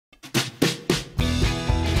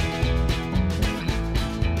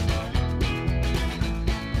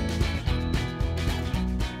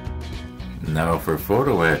Now for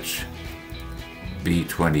photo etch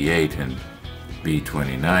B28 and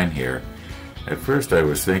B29 here, at first I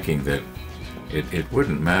was thinking that it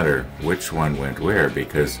wouldn't matter which one went where,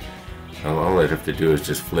 because all I'd have to do is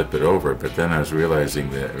just flip it over. But then I was realizing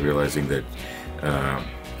that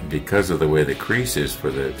because of the way the crease is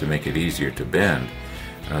to make it easier to bend,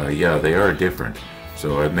 yeah, they are different.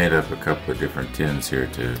 So I've made up a couple of different tins here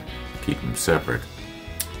to keep them separate.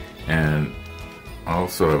 And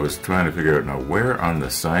also I was trying to figure out now where on the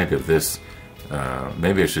side of this,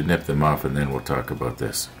 maybe I should nip them off and then we'll talk about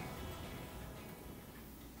this.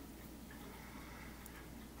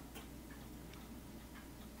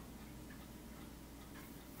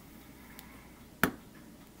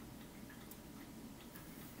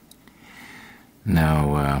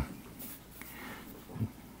 Now,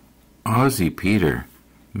 Aussie Peter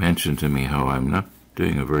mentioned to me how I'm not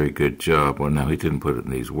doing a very good job. Well, now he didn't put it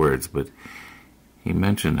in these words, but he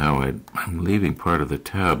mentioned how I'm leaving part of the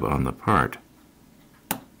tab on the part.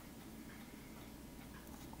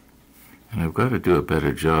 And I've got to do a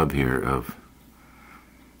better job here of,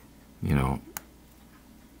 you know,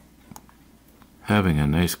 having a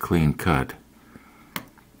nice clean cut,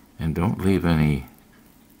 and don't leave any,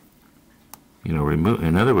 you know, remove.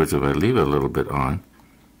 In other words, if I leave a little bit on,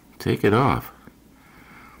 take it off.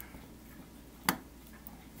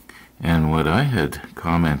 And what I had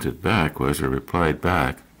commented back was, or replied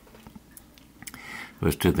back,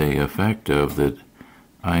 was to the effect of that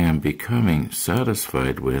I am becoming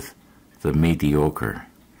satisfied with the mediocre.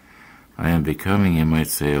 I am becoming, you might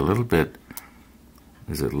say, a little bit,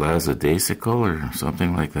 is it lackadaisical or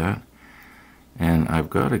something like that? And I've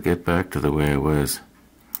got to get back to the way I was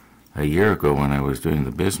a year ago when I was doing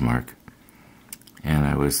the Bismarck. And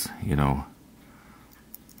I was, you know,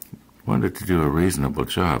 wanted to do a reasonable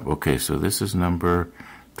job. Okay, so this is number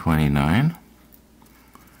 29.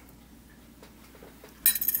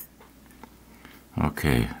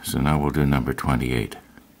 Okay, so now we'll do number 28.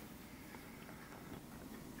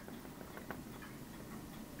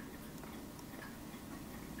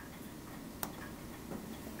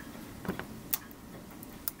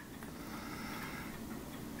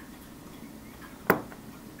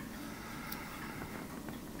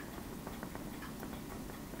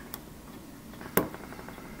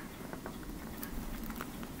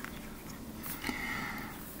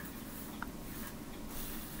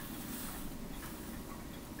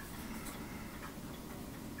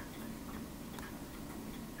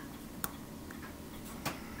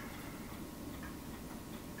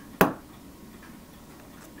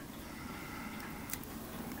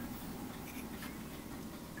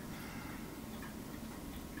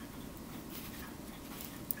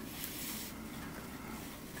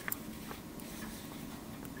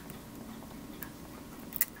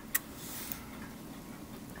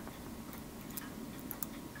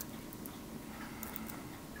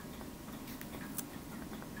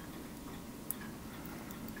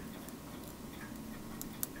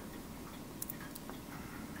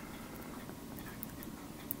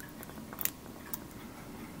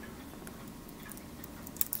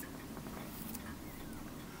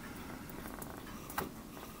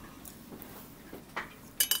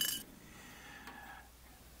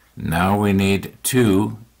 Now we need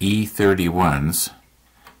two E31s,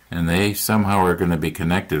 and they somehow are going to be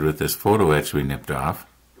connected with this photo etch we nipped off.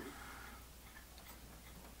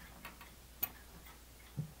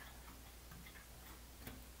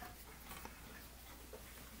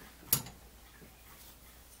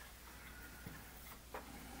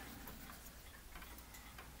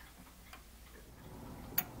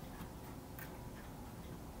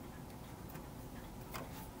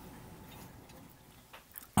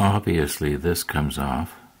 Obviously this comes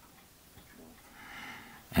off,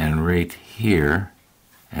 and right here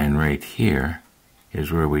and right here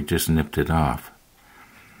is where we just nipped it off.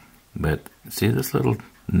 But see this little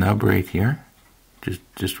nub right here,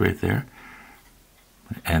 just right there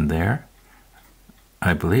and there,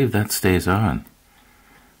 I believe that stays on.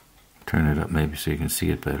 Turn it up maybe so you can see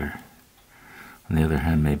it better. On the other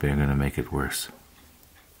hand, maybe I'm going to make it worse.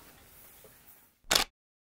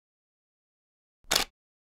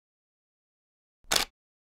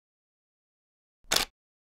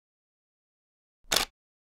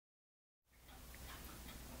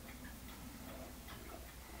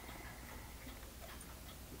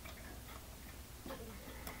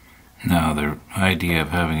 Now the idea of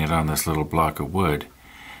having it on this little block of wood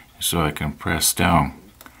is so I can press down,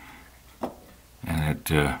 and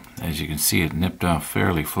it, as you can see, it nipped off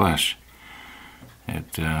fairly flush.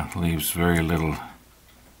 It leaves very little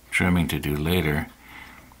trimming to do later,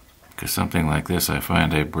 because something like this I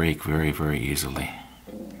find I break very, very easily.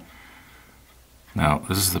 Now,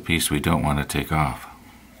 this is the piece we don't want to take off.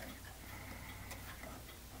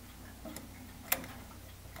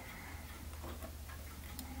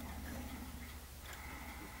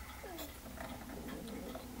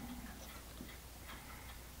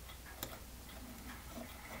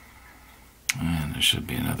 And there should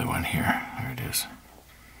be another one here. There it is.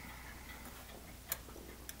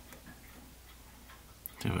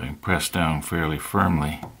 See if I can press down fairly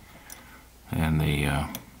firmly, and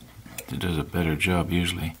it does a better job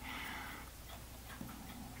usually.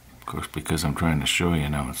 Of course, because I'm trying to show you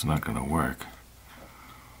now, it's not going to work.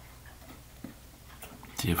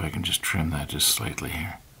 See if I can just trim that just slightly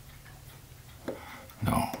here.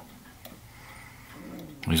 No.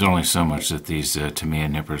 There's only so much that these Tamiya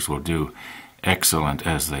nippers will do, excellent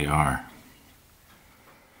as they are.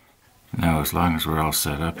 Now, as long as we're all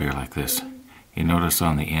set up here like this, you notice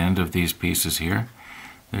on the end of these pieces here,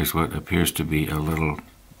 there's what appears to be a little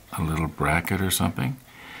bracket or something.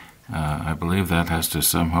 I believe that has to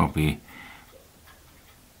somehow be,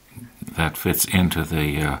 that fits into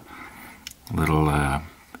the little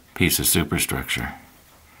piece of superstructure.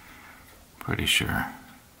 Pretty sure.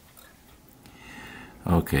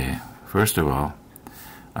 Okay, first of all,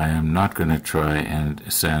 I am not going to try and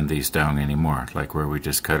sand these down anymore, like where we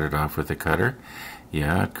just cut it off with the cutter.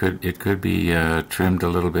 Yeah, it could be trimmed a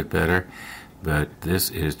little bit better, but this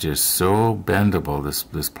is just so bendable.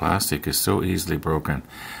 This plastic is so easily broken.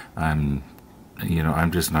 I'm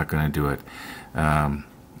just not going to do it.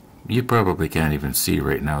 You probably can't even see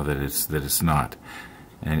right now that it's not,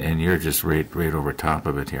 and you're just right over top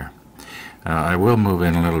of it here. I will move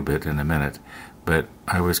in a little bit in a minute, but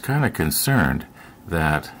I was kind of concerned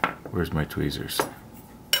that, where's my tweezers?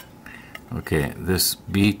 Okay, this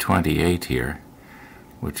B28 here,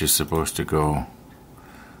 which is supposed to go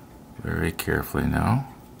very carefully now.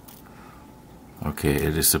 Okay,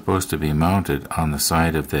 it is supposed to be mounted on the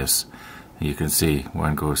side of this. You can see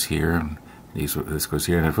one goes here, and this goes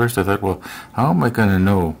here. And at first I thought, well, how am I going to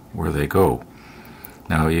know where they go?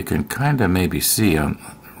 Now you can kind of maybe see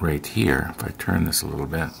right here, if I turn this a little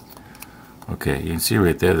bit. Okay, you can see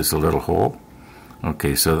right there, there's a little hole.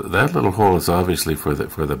 Okay, so that little hole is obviously for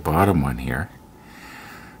the bottom one here.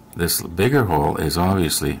 This bigger hole is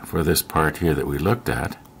obviously for this part here that we looked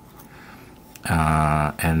at.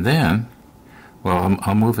 And then, well,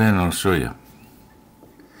 I'll move in and I'll show you.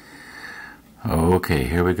 Okay,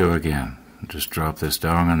 here we go again. Just drop this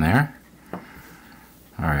down in there.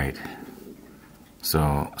 All right.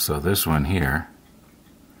 So this one here,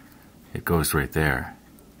 it goes right there.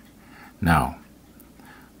 Now,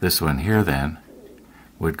 this one here then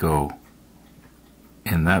would go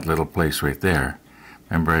in that little place right there.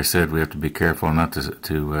 Remember I said we have to be careful not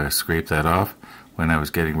to scrape that off when I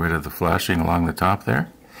was getting rid of the flashing along the top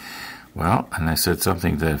there? Well, and I said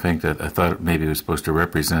something that I thought maybe it was supposed to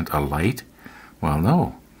represent a light. Well,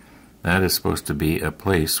 no. That is supposed to be a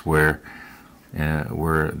place where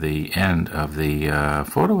the end of the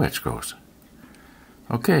photo etch goes.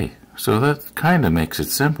 Okay, so that kind of makes it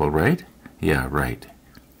simple, right? Yeah, right.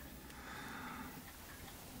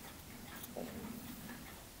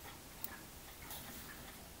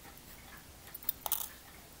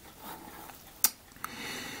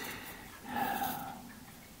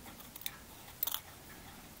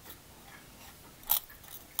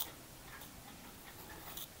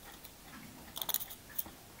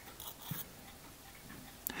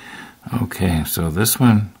 Okay, so this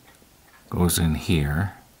one goes in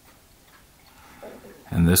here,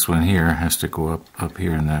 and this one here has to go up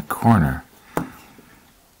here in that corner.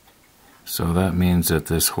 So that means that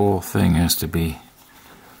this whole thing has to be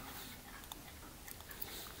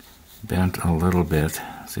bent a little bit.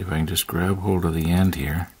 See if I can just grab hold of the end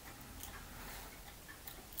here,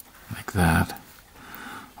 like that.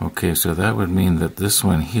 Okay, so that would mean that this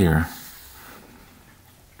one here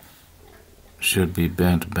should be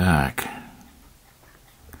bent back.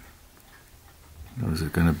 Is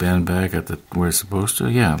it going to bend back at where it's supposed to?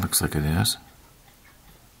 Yeah, it looks like it is.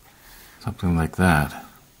 Something like that.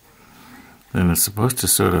 Then it's supposed to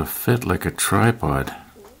sort of fit like a tripod.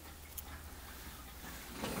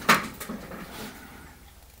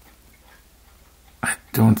 I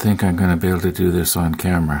don't think I'm going to be able to do this on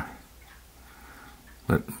camera.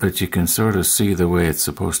 But you can sort of see the way it's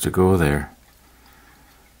supposed to go there.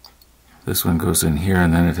 This one goes in here,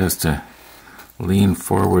 and then it has to lean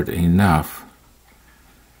forward enough.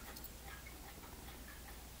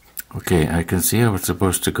 Okay, I can see how it's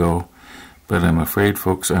supposed to go, but I'm afraid,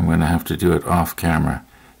 folks, I'm going to have to do it off camera.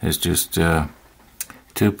 It's just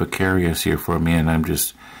too precarious here for me, and I'm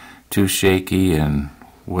just too shaky and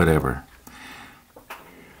whatever.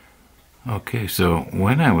 Okay, so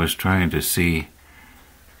when I was trying to see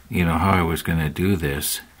how I was going to do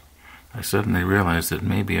this, I suddenly realized that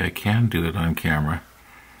maybe I can do it on camera.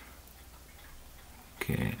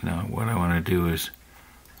 Okay, now what I want to do is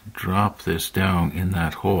drop this down in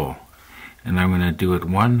that hole. And I'm going to do it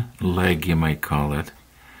one leg, you might call it,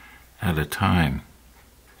 at a time.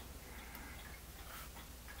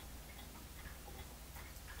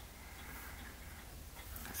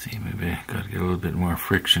 See, maybe I got to get a little bit more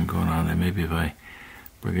friction going on there. Maybe if I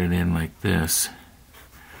bring it in like this.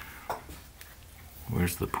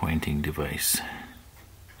 Where's the pointing device?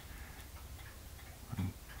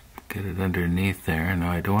 Get it underneath there.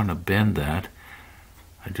 Now I don't want to bend that.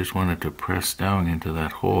 I just want it to press down into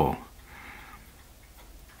that hole.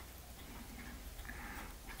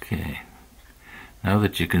 Okay. Now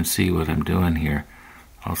that you can see what I'm doing here,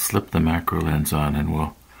 I'll slip the macro lens on and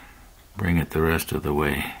we'll bring it the rest of the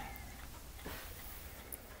way.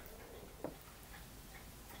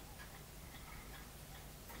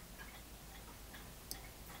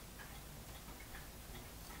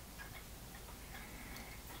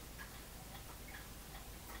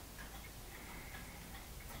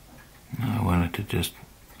 To just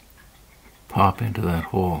pop into that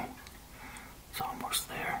hole. It's almost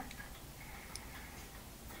there.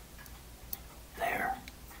 There.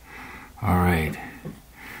 Alright.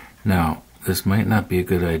 Now, this might not be a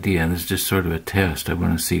good idea, and this is just sort of a test. I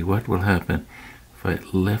want to see what will happen if I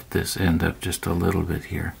lift this end up just a little bit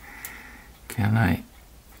here. Can I?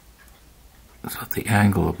 So the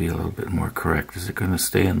angle will be a little bit more correct. Is it going to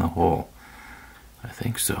stay in the hole? I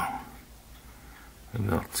think so.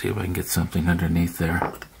 Maybe I'll see if I can get something underneath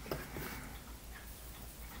there.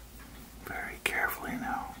 Very carefully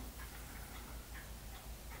now.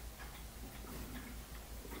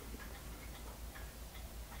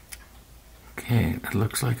 Okay, it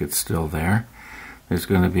looks like it's still there. There's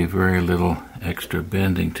going to be very little extra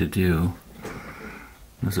bending to do.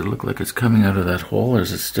 Does it look like it's coming out of that hole, or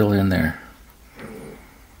is it still in there?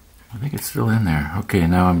 I think it's still in there. Okay,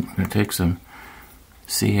 now I'm going to take some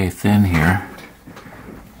CA thin here.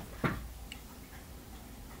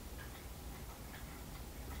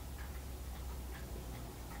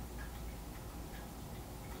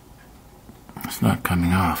 It's not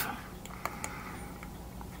coming off.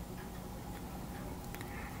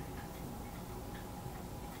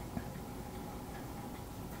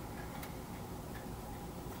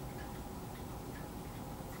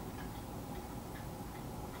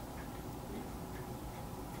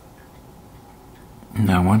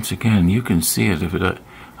 Now once again, you can see it.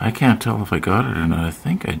 I can't tell if I got it or not. I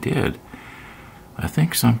think I did. I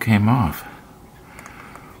think some came off.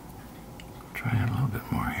 Try a little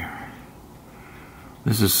bit more here.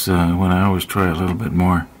 This is when I always try a little bit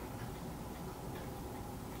more.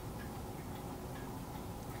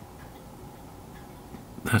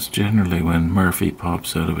 That's generally when Murphy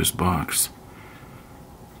pops out of his box.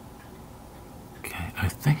 Okay, I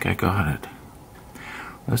think I got it.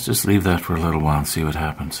 Let's just leave that for a little while and see what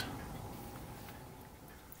happens.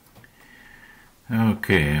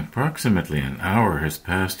 Okay, approximately an hour has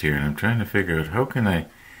passed here, and I'm trying to figure out how can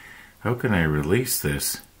I release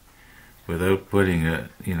this without putting a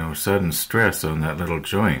sudden stress on that little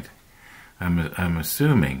joint. I'm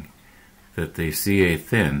assuming that the CA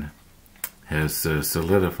thin has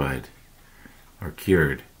solidified or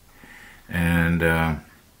cured, and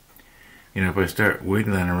if I start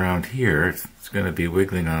wiggling around here, it's going to be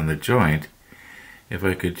wiggling on the joint. If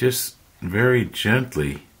I could just very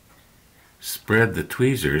gently spread the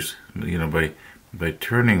tweezers, by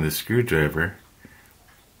turning the screwdriver,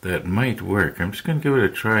 that might work. I'm just going to give it a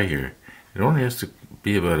try here. It only has to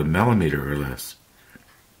be about 1 millimeter or less.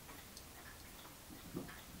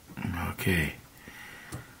 Okay.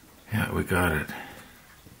 Yeah, we got it.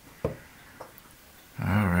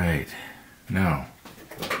 All right. Now,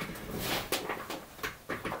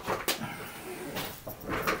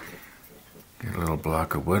 get a little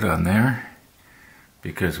block of wood on there,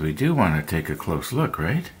 because we do want to take a close look,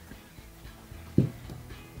 right?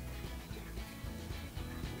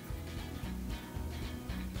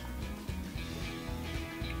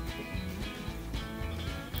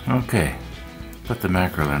 Okay, put the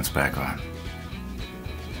macro lens back on.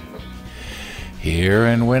 Here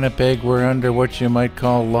in Winnipeg, we're under what you might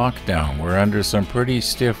call lockdown. We're under some pretty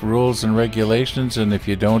stiff rules and regulations, and if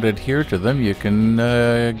you don't adhere to them, you can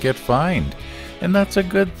get fined. And that's a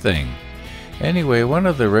good thing. Anyway, one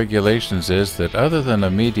of the regulations is that other than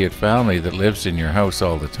immediate family that lives in your house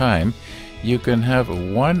all the time, you can have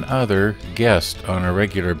one other guest on a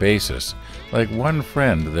regular basis, like one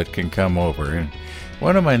friend that can come over. And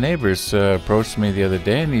one of my neighbors approached me the other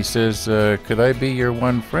day and he says, could I be your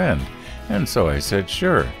one friend? And so I said,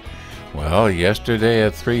 sure. Well, yesterday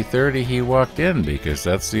at 3:30 he walked in because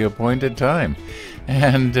that's the appointed time.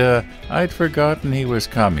 And I'd forgotten he was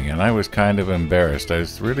coming, and I was kind of embarrassed.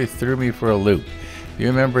 It really threw me for a loop. You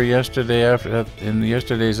remember yesterday, in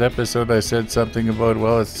yesterday's episode, I said something about,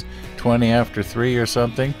 well, it's 20 after 3 or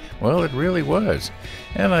something? Well, it really was.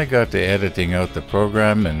 And I got to editing out the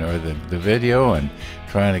program or the video and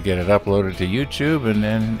trying to get it uploaded to YouTube,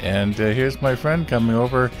 and here's my friend coming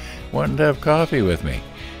over wanting to have coffee with me.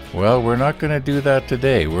 Well, we're not going to do that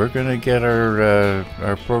today. We're going to get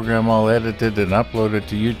our program all edited and uploaded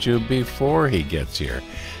to YouTube before he gets here.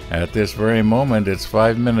 At this very moment, it's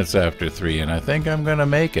 5 minutes after 3, and I think I'm going to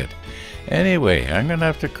make it. Anyway, I'm going to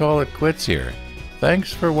have to call it quits here.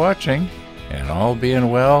 Thanks for watching, and all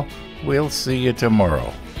being well, we'll see you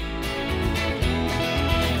tomorrow.